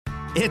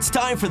It's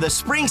time for the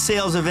spring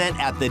sales event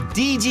at the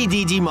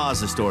DGDG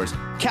Mazda stores.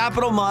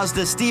 Capital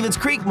Mazda, Stevens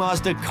Creek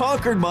Mazda,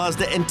 Concord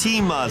Mazda, and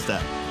Team Mazda.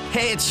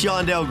 Hey, it's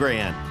Sean Del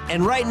Gran.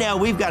 And right now,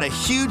 we've got a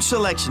huge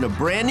selection of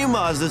brand new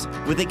Mazdas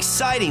with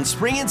exciting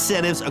spring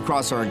incentives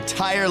across our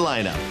entire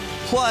lineup.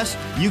 Plus,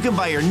 you can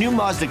buy your new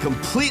Mazda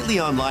completely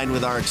online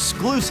with our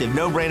exclusive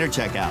no-brainer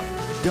checkout.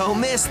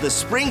 Don't miss the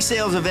spring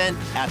sales event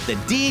at the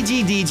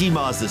DGDG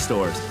Mazda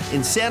stores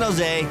in San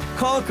Jose,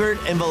 Concord,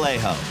 and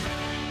Vallejo.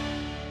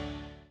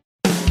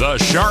 The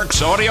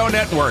Sharks Audio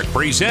Network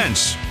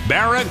presents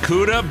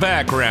Barracuda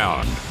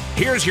Background.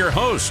 Here's your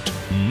host,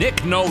 Nick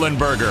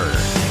Nolenberger.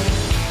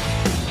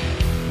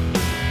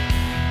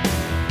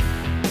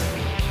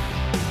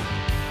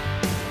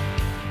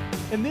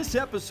 In this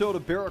episode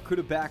of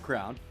Barracuda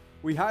Background,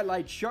 we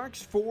highlight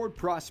Sharks forward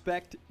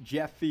prospect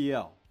Jeff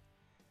Viel.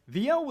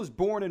 Viel was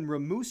born in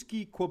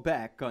Rimouski,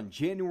 Quebec on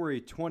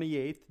January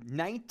 28,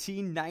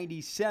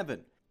 1997.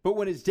 But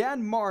when his dad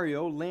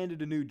Mario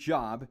landed a new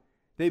job,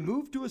 they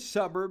moved to a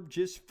suburb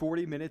just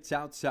 40 minutes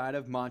outside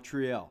of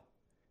Montreal.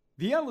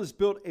 Viel has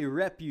built a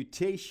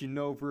reputation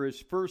over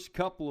his first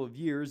couple of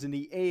years in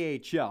the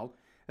AHL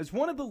as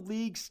one of the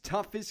league's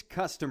toughest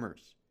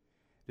customers.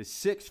 The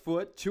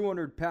 6-foot,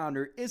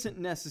 200-pounder isn't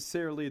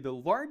necessarily the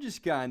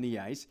largest guy on the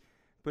ice,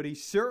 but he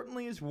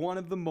certainly is one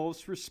of the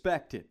most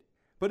respected.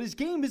 But his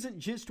game isn't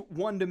just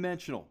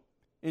one-dimensional.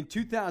 In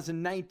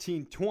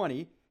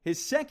 2019-20,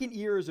 his second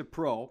year as a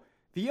pro,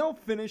 Viel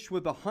finished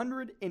with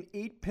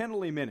 108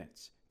 penalty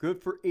minutes, good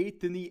for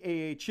 8th in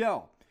the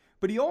AHL.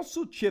 But he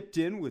also chipped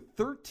in with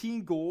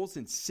 13 goals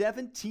and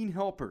 17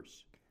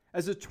 helpers.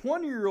 As a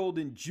 20-year-old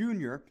and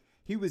junior,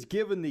 he was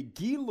given the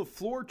Guy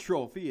Lafleur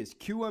Trophy as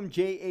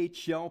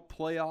QMJHL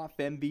Playoff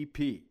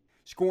MVP,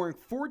 scoring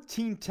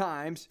 14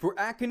 times for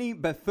Acadie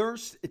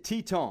Bathurst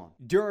Titan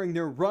during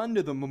their run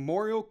to the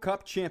Memorial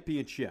Cup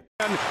Championship.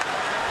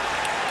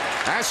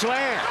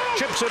 Asselin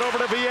chips it over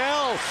to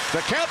Viel. The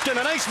captain,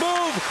 a nice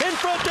move in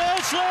front to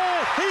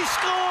Asselin. He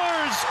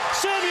scores!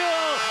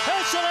 Samuel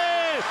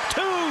Asselin,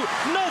 2-0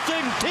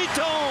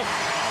 Titan.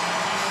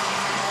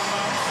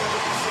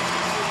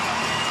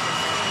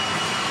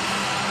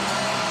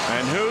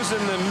 And who's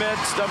in the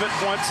midst of it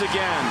once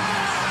again?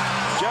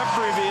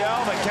 Jeffrey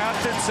Viel, the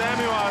captain,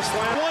 Samuel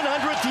Asselin.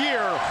 100th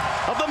year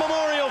of the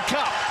Memorial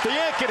Cup. The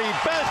Acadie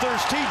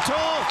Bathurst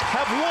Titan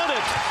have won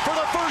it for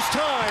the first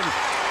time.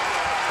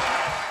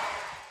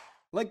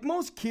 Like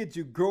most kids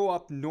who grow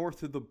up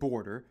north of the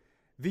border,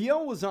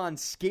 Viel was on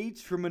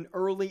skates from an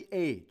early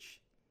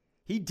age.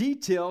 He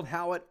detailed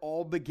how it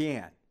all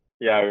began.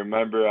 Yeah, I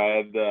remember I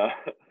had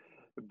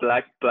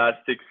black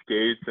plastic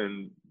skates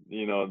and,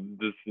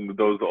 just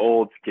those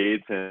old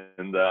skates,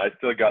 and I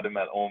still got them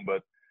at home.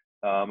 But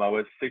I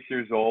was 6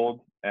 years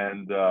old,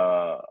 and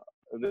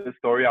the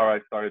story how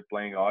I started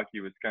playing hockey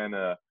was kind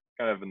of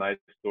a nice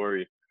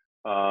story.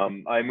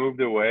 I moved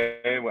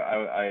away.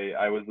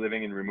 I was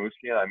living in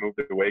Rimouski, and I moved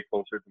away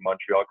closer to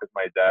Montreal because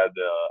my dad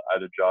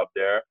had a job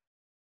there.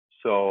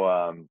 So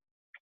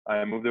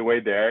I moved away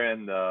there,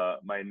 and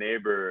my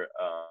neighbor,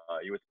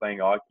 he was playing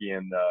hockey,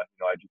 and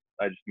I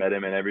just met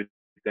him and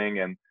everything.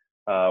 And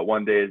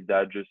one day his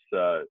dad just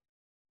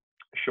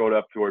showed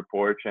up to our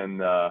porch,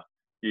 and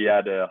he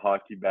had a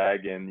hockey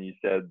bag, and he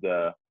said,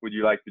 "Would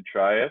you like to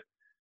try it?"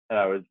 And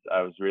I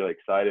was really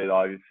excited,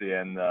 obviously,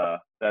 and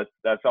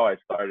that's how I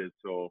started.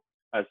 So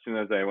as soon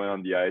as I went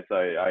on the ice,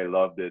 I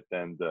loved it,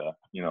 and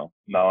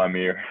now I'm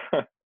here.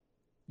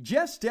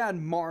 Jeff's dad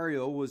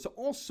Mario was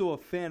also a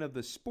fan of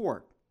the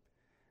sport,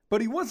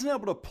 but he wasn't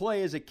able to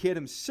play as a kid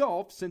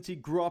himself since he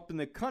grew up in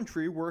the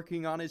country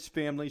working on his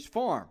family's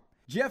farm.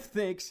 Jeff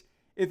thinks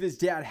if his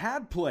dad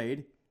had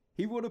played,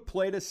 he would have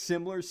played a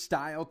similar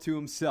style to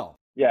himself.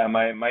 Yeah,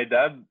 my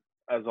dad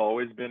has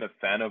always been a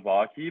fan of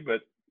hockey,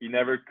 but he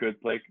never could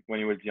play when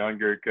he was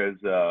younger because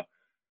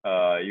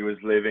he was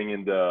living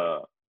in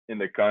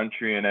the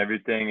country and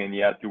everything, and he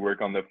had to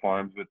work on the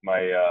farms with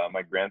my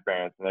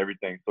grandparents and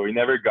everything. So he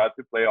never got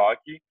to play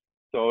hockey.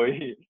 So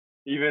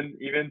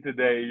even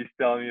today, he's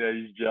telling me that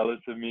he's jealous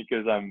of me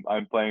because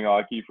I'm playing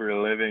hockey for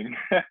a living.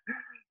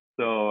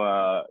 So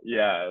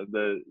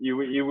he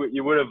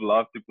would have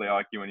loved to play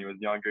hockey when he was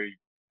younger.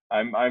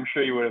 I'm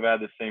sure he would have had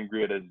the same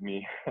grit as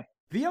me.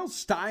 Viel's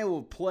style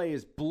of play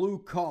is blue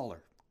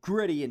collar,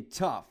 gritty and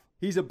tough.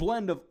 He's a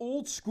blend of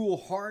old school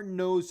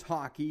hard-nosed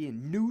hockey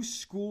and new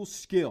school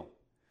skill.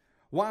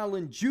 While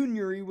in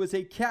junior, he was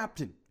a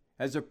captain.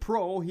 As a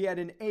pro, he had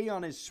an A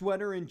on his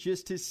sweater in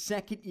just his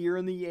second year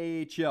in the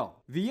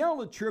AHL.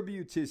 Viel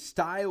attributes his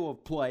style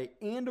of play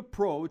and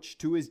approach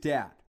to his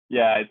dad.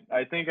 Yeah,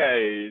 I think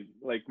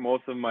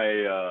most of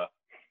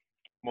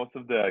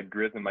the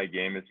grit in my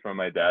game is from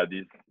my dad.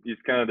 He's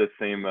kind of the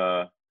same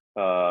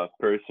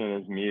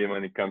person as me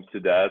when it comes to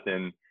that,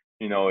 and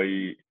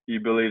he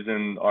believes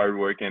in hard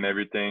work and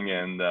everything,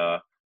 and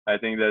I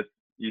think that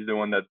he's the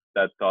one that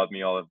taught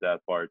me all of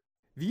that part.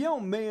 Viel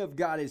may have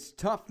got his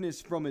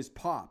toughness from his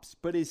pops,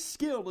 but his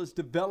skill has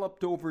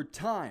developed over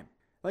time.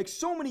 Like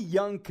so many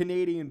young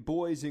Canadian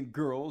boys and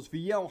girls,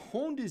 Viel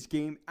honed his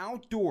game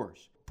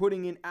outdoors,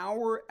 putting in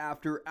hour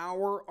after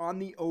hour on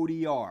the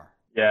ODR.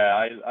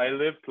 Yeah, I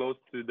live close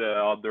to the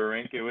outdoor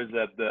rink. It was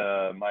at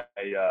my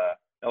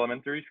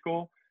elementary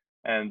school,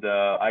 and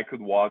I could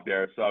walk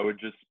there. So I would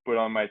just put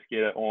on my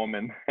skate at home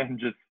and, and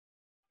just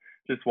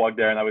walk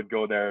there, and I would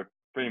go there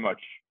pretty much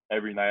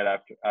every night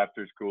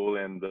after school,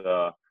 and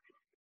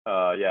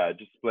yeah,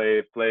 just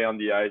play on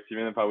the ice.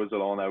 Even if I was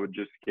alone, I would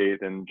just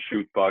skate and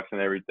shoot pucks and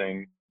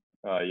everything.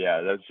 Yeah,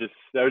 that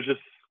was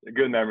just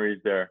good memories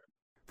there.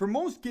 For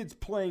most kids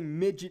playing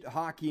midget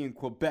hockey in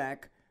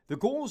Quebec, the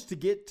goal is to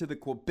get to the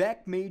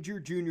Quebec Major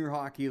Junior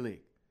Hockey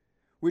League,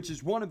 which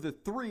is one of the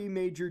 3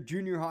 major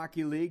junior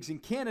hockey leagues in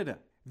Canada.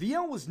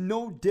 Viel was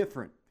no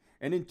different,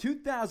 and in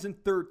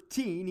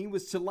 2013, he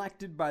was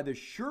selected by the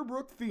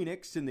Sherbrooke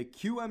Phoenix in the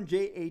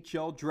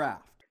QMJHL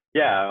draft.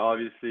 Yeah,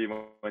 obviously,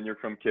 when you're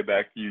from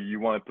Quebec, you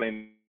want to play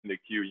in the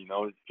Q. You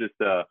know, it's just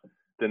the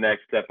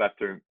next step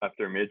after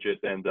midget.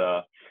 And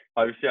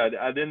obviously,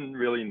 I didn't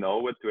really know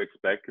what to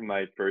expect in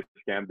my first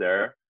camp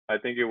there. I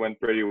think it went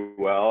pretty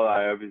well.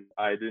 I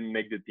didn't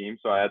make the team,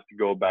 so I had to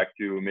go back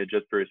to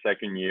midget for a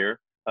second year.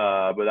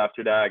 But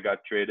after that, I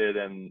got traded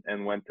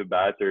and went to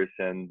Bathurst.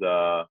 And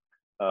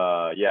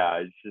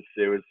yeah,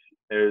 it was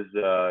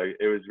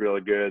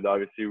really good.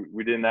 Obviously,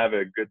 we didn't have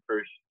a good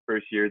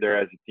first year there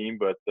as a team,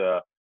 but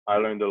I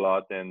learned a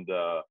lot and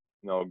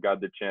got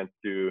the chance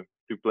to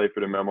play for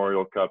the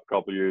Memorial Cup a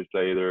couple years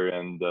later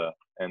and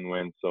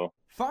win. So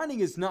fighting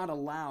is not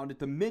allowed at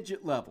the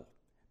midget level,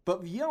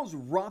 but Viel's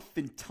rough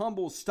and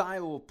tumble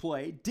style of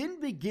play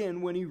didn't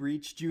begin when he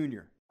reached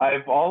junior.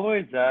 I've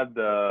always had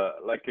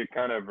like a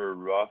kind of a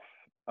rough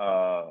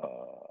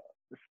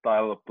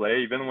style of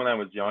play. Even when I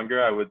was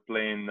younger, I would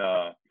play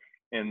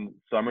in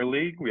summer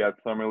league. We had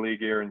summer league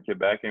here in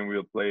Quebec, and we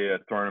would play a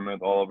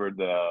tournament all over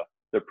the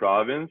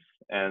province.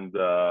 And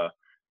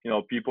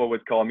people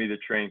would call me the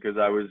train because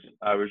I was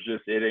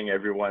just hitting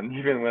everyone,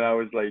 even when I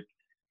was like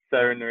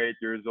 7 or 8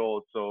 years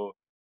old. So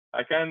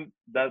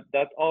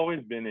that's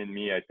always been in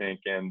me, I think.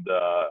 And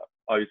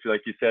obviously,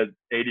 like you said,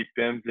 80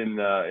 pims in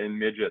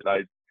midget.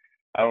 I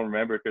don't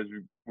remember because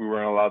we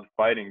weren't allowed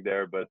fighting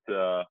there, but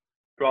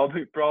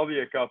probably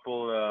a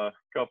couple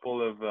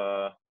of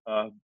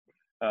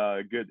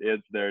good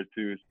hits there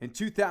too. In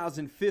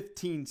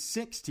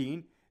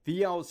 2015-16,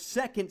 Viel's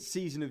second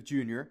season of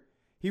junior,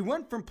 he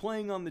went from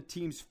playing on the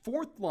team's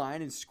 4th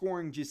line and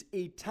scoring just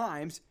 8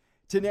 times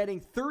to netting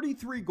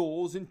 33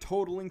 goals and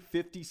totaling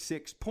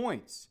 56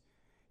 points.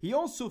 He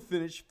also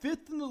finished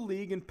 5th in the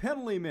league in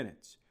penalty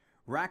minutes,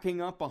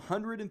 racking up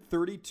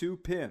 132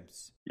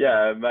 pims.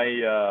 Yeah,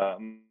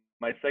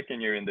 my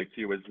second year in the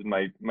Q was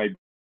my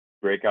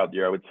breakout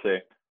year, I would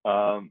say.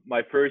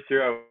 My first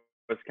year, I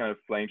was kind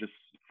of playing just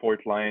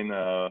 4th line,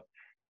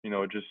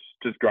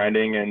 just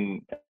grinding,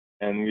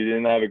 and we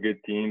didn't have a good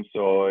team,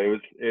 so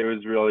it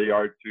was really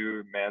hard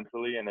too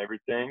mentally and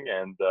everything.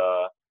 And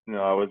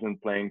I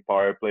wasn't playing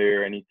power play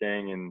or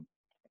anything, and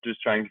just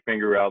trying to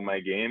figure out my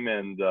game.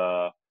 And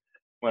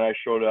when I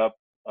showed up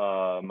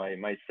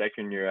my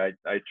second year,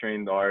 I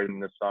trained hard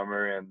in the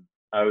summer, and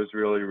I was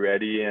really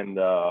ready. And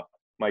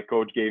my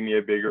coach gave me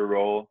a bigger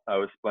role. I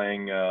was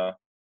playing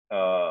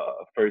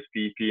first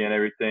PP and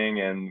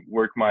everything, and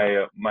worked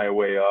my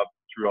way up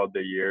throughout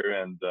the year.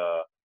 And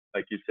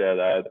like you said,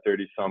 I had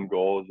 30-some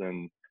goals,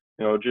 and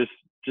just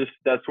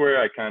that's where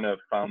I kind of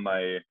found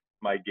my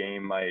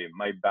game,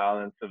 my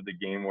balance of the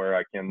game, where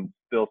I can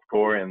still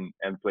score and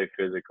play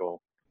physical.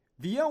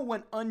 Viel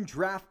went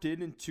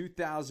undrafted in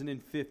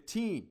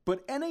 2015,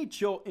 but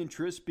NHL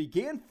interest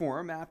began for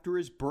him after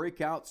his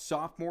breakout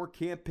sophomore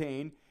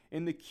campaign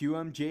in the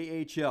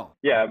QMJHL.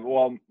 Yeah,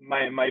 well,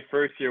 my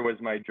first year was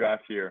my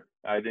draft year.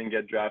 I didn't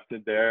get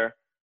drafted there.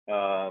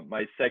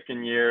 My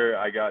second year,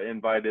 I got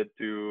invited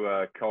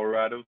to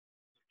Colorado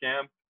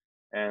camp,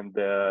 and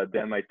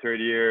then my third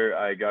year,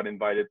 I got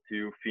invited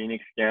to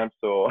Phoenix camp,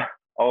 so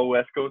all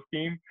West Coast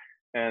team.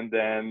 And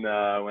then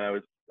when I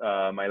was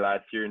my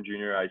last year in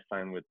junior, I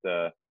signed with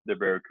the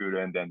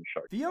Barracuda and then the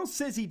Sharks. Viel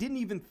says he didn't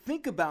even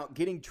think about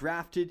getting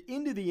drafted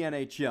into the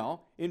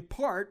NHL, in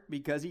part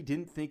because he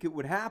didn't think it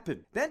would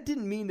happen. That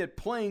didn't mean that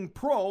playing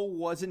pro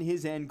wasn't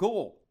his end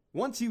goal.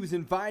 Once he was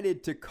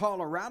invited to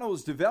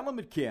Colorado's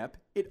development camp,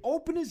 it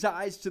opened his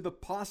eyes to the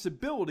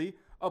possibility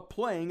of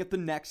playing at the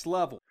next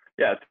level.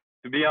 Yeah,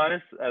 to be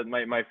honest, at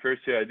my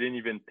first year, I didn't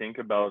even think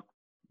about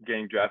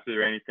getting drafted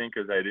or anything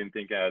because I didn't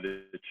think I had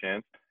a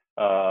chance.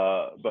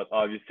 But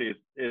obviously,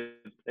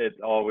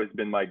 it's always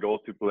been my goal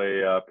to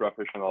play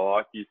professional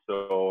hockey.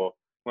 So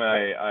when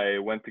I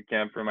went to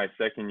camp for my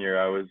second year,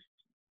 I was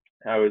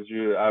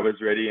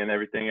ready and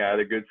everything. I had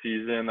a good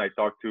season. I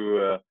talked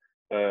to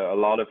a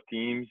lot of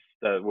teams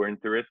that were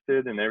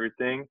interested and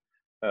everything.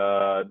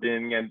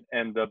 Didn't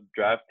end up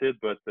drafted,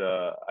 but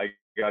I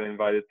got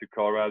invited to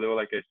Colorado,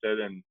 like I said,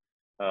 and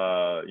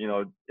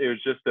it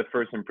was just the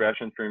first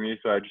impression for me.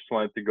 So I just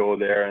wanted to go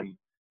there and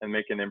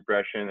make an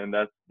impression, and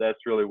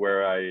that's really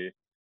where I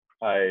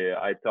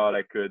thought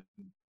I could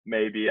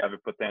maybe have a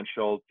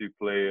potential to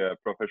play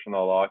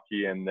professional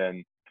hockey. And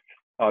then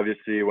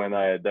obviously when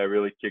that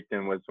really kicked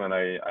in was when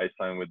I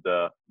signed with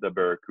the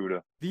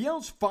Barracuda.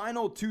 Viel's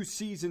final 2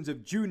 seasons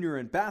of junior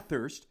in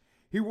Bathurst,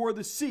 he wore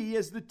the C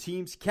as the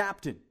team's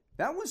captain.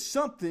 That was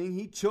something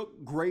he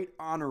took great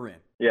honor in.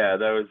 Yeah,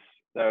 that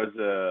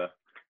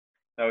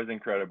was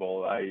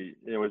incredible.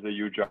 It was a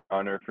huge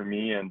honor for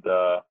me, and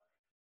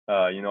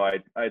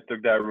I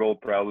took that role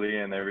proudly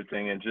and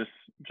everything, and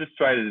just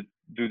try to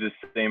do the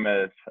same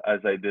as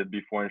I did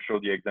before and show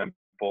the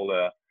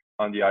example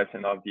on the ice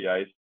and off the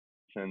ice.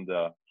 And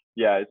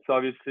it's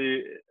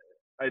obviously,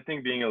 I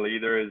think being a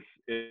leader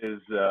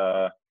is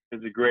a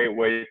great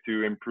way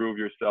to improve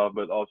yourself,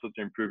 but also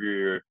to improve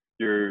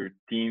your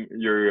team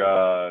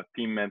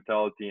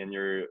mentality and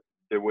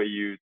the way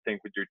you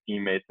think with your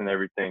teammates and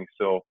everything.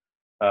 So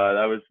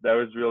that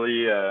was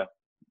really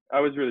I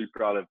was really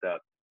proud of that.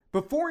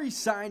 Before he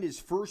signed his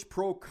first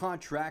pro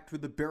contract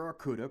with the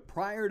Barracuda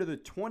prior to the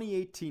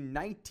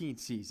 2018-19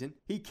 season,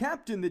 he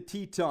captained the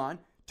Teton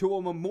to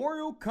a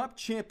Memorial Cup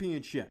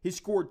championship. He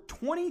scored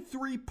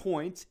 23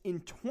 points in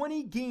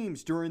 20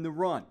 games during the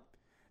run.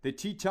 The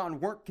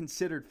Teton weren't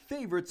considered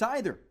favorites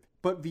either,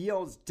 but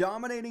Viel's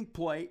dominating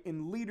play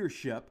and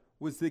leadership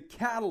was the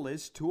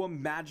catalyst to a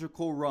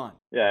magical run.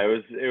 Yeah,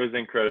 it was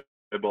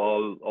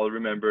incredible. I'll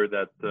remember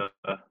that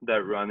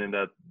run in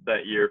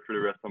that year for the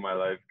rest of my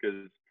life,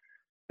 because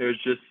it was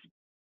just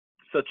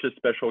such a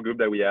special group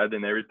that we had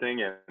and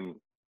everything. And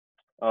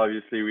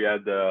obviously we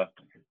had a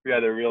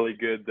really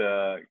good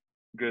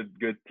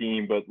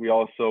team, but we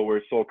also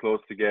were so close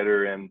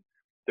together. And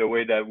the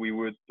way that we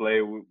would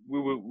play,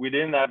 we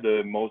didn't have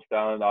the most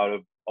talent out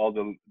of all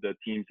the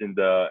teams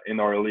in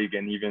our league,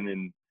 and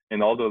even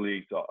in all the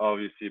leagues,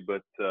 obviously.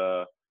 But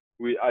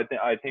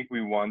I think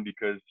we won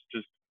because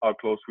just how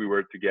close we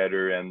were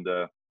together, and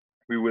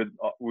we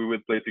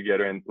would play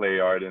together and play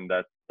hard, and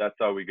that's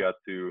how we got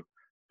to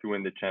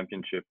win the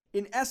championship.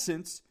 In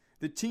essence,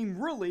 the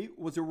team really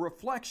was a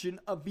reflection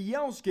of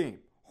Viel's game.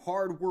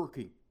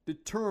 Hard-working,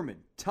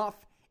 determined,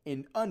 tough,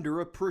 and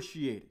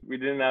underappreciated. We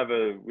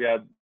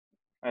had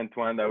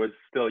Antoine that was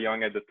still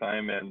young at the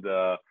time, and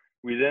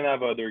we didn't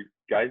have other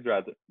guys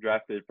drafted,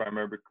 if I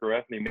remember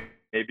correctly.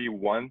 Maybe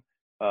one,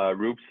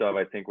 Rubtsov,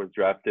 I think, was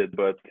drafted,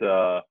 but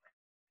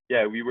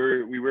we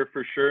were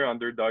for sure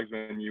underdogs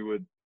when you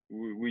would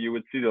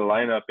see the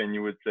lineup and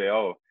you would say,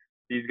 oh,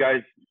 these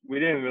guys, we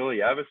didn't really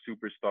have a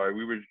superstar.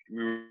 We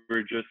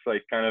were just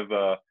like kind of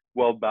a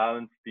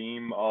well-balanced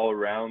team all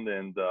around,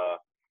 and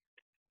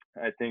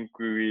I think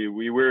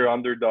we were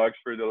underdogs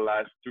for the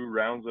last 2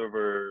 rounds of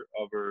our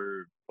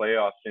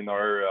playoffs in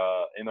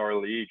our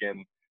league,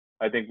 and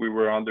I think we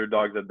were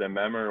underdogs at the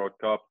Memorial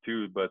Cup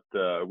too. But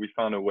we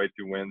found a way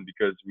to win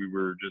because we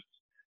were just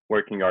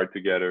working hard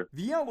together.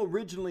 Viel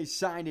originally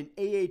signed an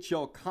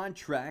AHL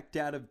contract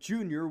out of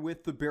junior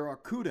with the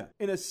Barracuda.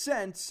 In a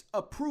sense,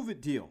 a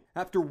prove-it deal.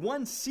 After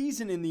 1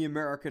 season in the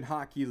American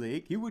Hockey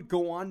League, he would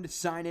go on to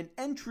sign an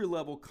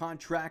entry-level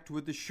contract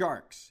with the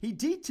Sharks. He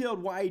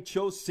detailed why he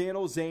chose San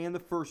Jose in the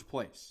first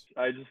place.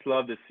 I just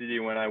love the city.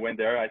 When I went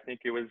there, I think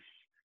it was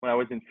when I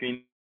was in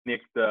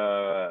Phoenix,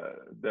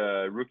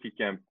 the rookie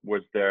camp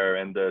was there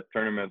and the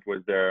tournament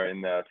was there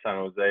in San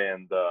Jose,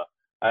 and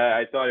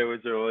I thought it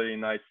was a really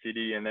nice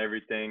city and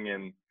everything.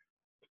 And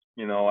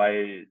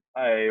I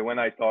when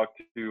I talked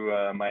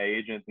to my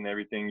agent and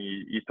everything,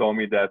 he told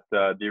me that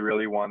they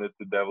really wanted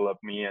to develop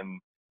me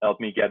and help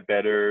me get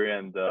better,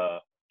 and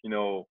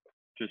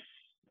just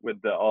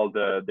with all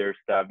their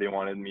staff, they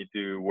wanted me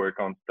to work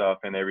on stuff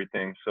and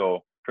everything.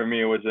 So for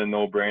me, it was a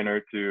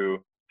no-brainer to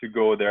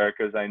go there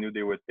because I knew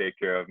they would take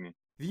care of me.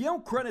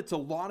 Viel credits a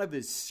lot of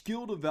his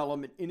skill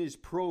development in his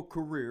pro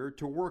career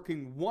to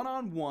working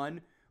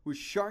one-on-one with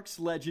Sharks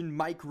legend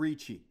Mike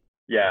Ricci.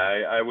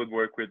 Yeah, I would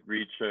work with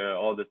Reach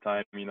all the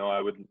time.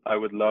 I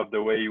would love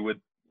the way you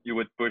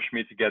would push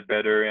me to get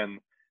better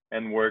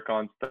and work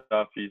on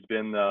stuff. He's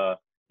been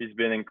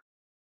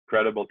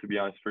incredible, to be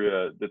honest, for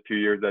the 2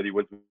 years that he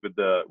was with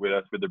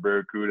us with the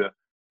Barracuda.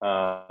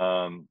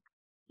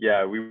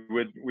 We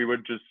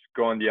would just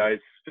go on the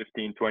ice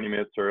 15-20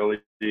 minutes early,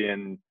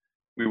 and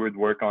we would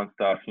work on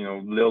stuff,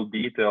 little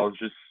details,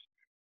 just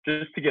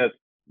to get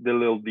the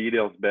little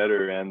details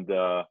better. And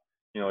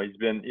he's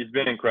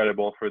been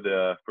incredible for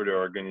the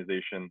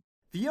organization.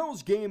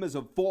 Viel's game has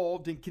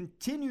evolved and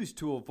continues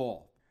to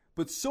evolve,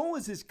 but so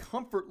has his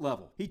comfort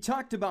level. He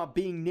talked about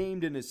being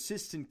named an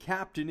assistant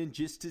captain in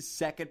just his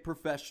 2nd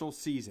professional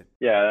season.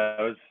 Yeah,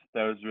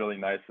 that was really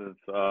nice.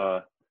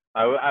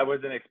 I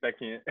wasn't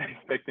expecting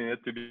it,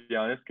 to be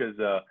honest, because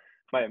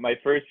my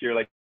first year,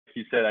 like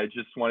you said, I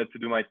just wanted to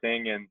do my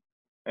thing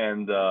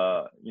and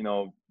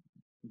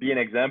be an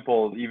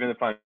example, even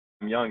if I'm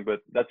young.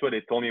 But that's what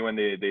they told me when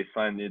they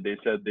signed me. They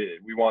said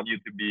we want you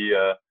to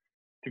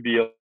be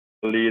a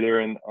leader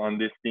on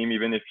this team,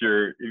 even if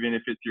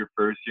it's your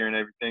first year and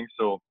everything.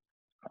 So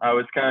I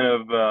was kind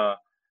of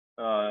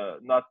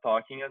not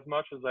talking as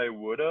much as I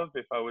would have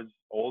if I was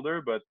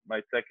older. But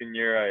my 2nd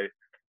year,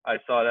 I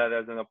saw that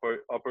as an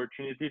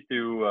opportunity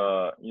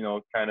to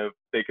kind of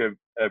take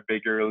a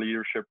bigger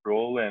leadership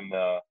role, and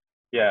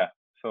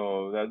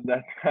so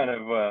that's kind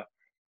of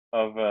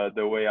of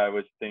the way I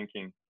was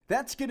thinking.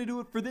 That's going to do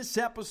it for this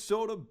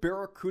episode of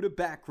Barracuda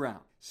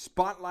Background,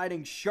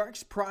 spotlighting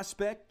Sharks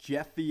prospect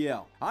Jeff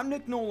Viel. I'm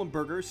Nick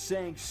Nolenberger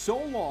saying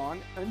so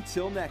long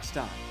until next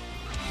time.